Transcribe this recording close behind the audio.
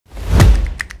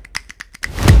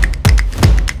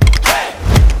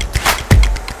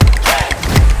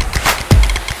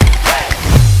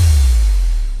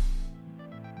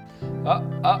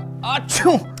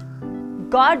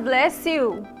God bless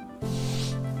you.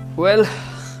 Well,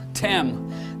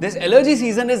 damn, this allergy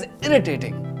season is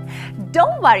irritating.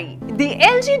 Don't worry, the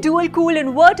LG Dual Cool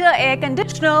Inverter Air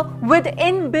Conditioner with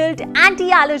inbuilt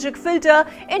anti-allergic filter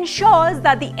ensures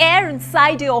that the air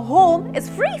inside your home is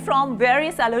free from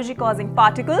various allergy-causing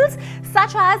particles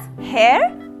such as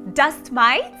hair, dust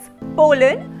mites,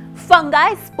 pollen,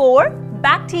 fungi spore,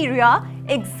 bacteria,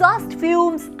 exhaust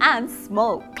fumes and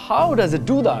smoke. How does it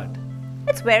do that?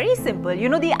 It's very simple. You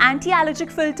know, the anti-allergic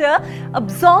filter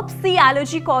absorbs the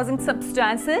allergy-causing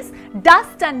substances,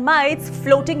 dust and mites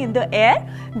floating in the air,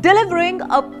 delivering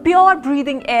a pure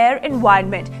breathing air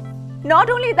environment. Not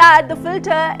only that, the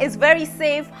filter is very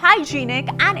safe, hygienic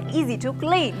and easy to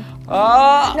clean.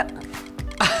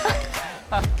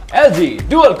 LG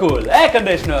Dual Cool Air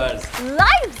Conditioners.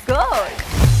 Life's good!